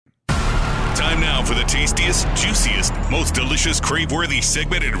Time now for the tastiest, juiciest, most delicious, crave-worthy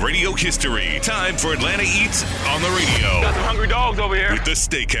segment in radio history. Time for Atlanta Eats on the radio. Got some hungry dogs over here. With the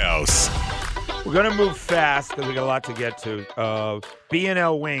Steakhouse. We're going to move fast because we got a lot to get to.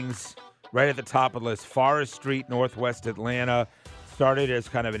 B&L Wings, right at the top of the list. Forest Street, Northwest Atlanta. Started as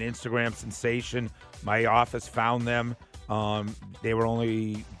kind of an Instagram sensation. My office found them. They were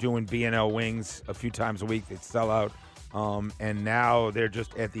only doing B&L Wings a few times a week. They'd sell out. And now they're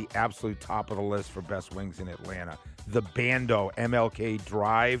just at the absolute top of the list for best wings in Atlanta. The Bando, MLK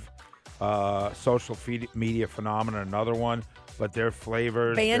Drive, social media phenomenon, another one. But their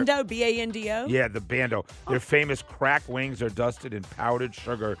flavors. Bando, B-A-N-D-O? Yeah, the Bando. Their famous crack wings are dusted in powdered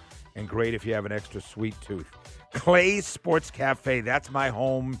sugar and great if you have an extra sweet tooth. Clay's Sports Cafe, that's my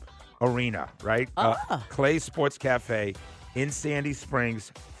home arena, right? Clay's Sports Cafe in Sandy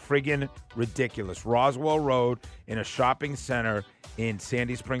Springs, friggin' ridiculous. Roswell Road in a shopping center in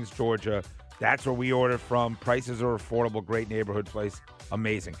Sandy Springs, Georgia. That's where we order from. Prices are affordable. Great neighborhood place.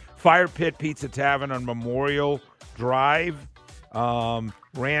 Amazing. Fire Pit Pizza Tavern on Memorial Drive.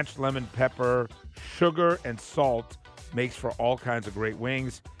 Ranch, lemon, pepper, sugar, and salt makes for all kinds of great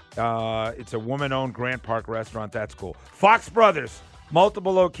wings. It's a woman-owned Grant Park restaurant. That's cool. Fox Brothers,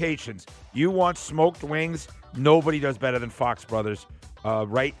 multiple locations. You want smoked wings? Nobody does better than Fox Brothers.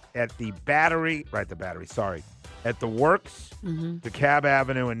 Right at the Battery, at the Works, DeKalb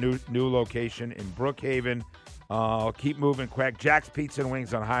Avenue, a new location in Brookhaven. Keep moving, Quack. Jack's Pizza and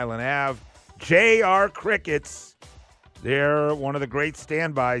Wings on Highland Ave. J.R. Crickets. They're one of the great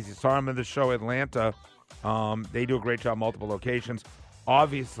standbys. You saw them in the show Atlanta. They do a great job, multiple locations.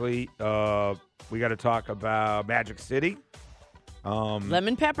 Obviously, we got to talk about Magic City.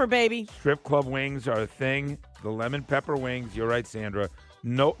 Lemon pepper, baby. Strip club wings are a thing. The lemon pepper wings. You're right, Sandra.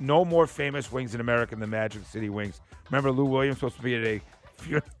 No more famous wings in America than Magic City wings. Remember Lou Williams supposed to be at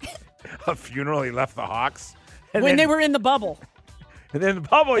a funeral. He left the Hawks. When they were in the bubble. And then the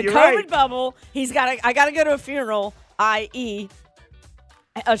bubble, you're COVID right. bubble. I got to go to a funeral, i.e.,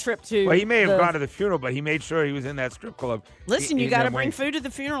 a trip to. Well, he may have gone to the funeral, but he made sure he was in that strip club. Listen, you got to bring food to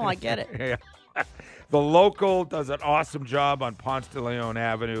the funeral. I get it. Yeah. The Local does an awesome job on Ponce de Leon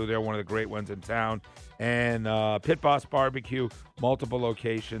Avenue. They're one of the great ones in town. And Pit Boss Barbecue, multiple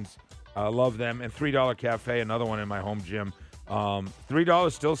locations. I love them. And $3 Cafe, another one in my home gym.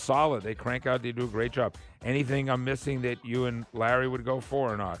 $3 still solid. They crank out. They do a great job. Anything I'm missing that you and Larry would go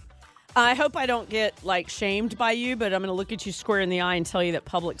for or not? I hope I don't get, shamed by you, but I'm going to look at you square in the eye and tell you that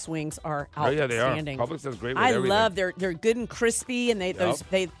Publix wings are outstanding. Oh, yeah, they are. Publix does great with everything. love they're good and crispy, and they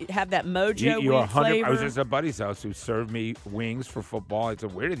have that mojo you wing flavor. I was just at a buddy's house who served me wings for football. I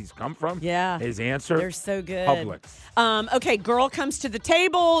said, where did these come from? Yeah. His answer? They're so good. Publix. Okay, girl comes to the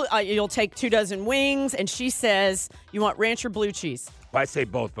table. You'll take 24 wings, and she says, you want ranch or blue cheese? Well, I say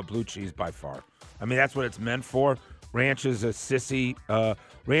both, but blue cheese by far. I mean, that's what it's meant for. Ranch is a sissy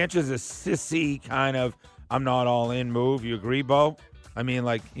kind of I'm not all in move. You agree, Bo? I mean,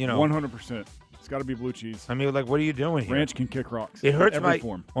 100%. It's got to be blue cheese. I mean, what are you doing here? Ranch can kick rocks. It hurts every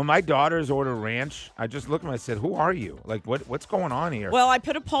form. When my daughters order ranch, I just look at them and I said, who are you? What's going on here? Well, I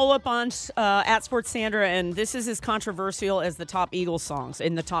put a poll up on at Sports Sandra, and this is as controversial as the top Eagles songs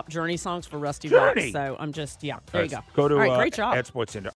and the top Journey songs for Rusty Rock. So I'm just, there you go. Go to all right, great job. at Sports Sandra.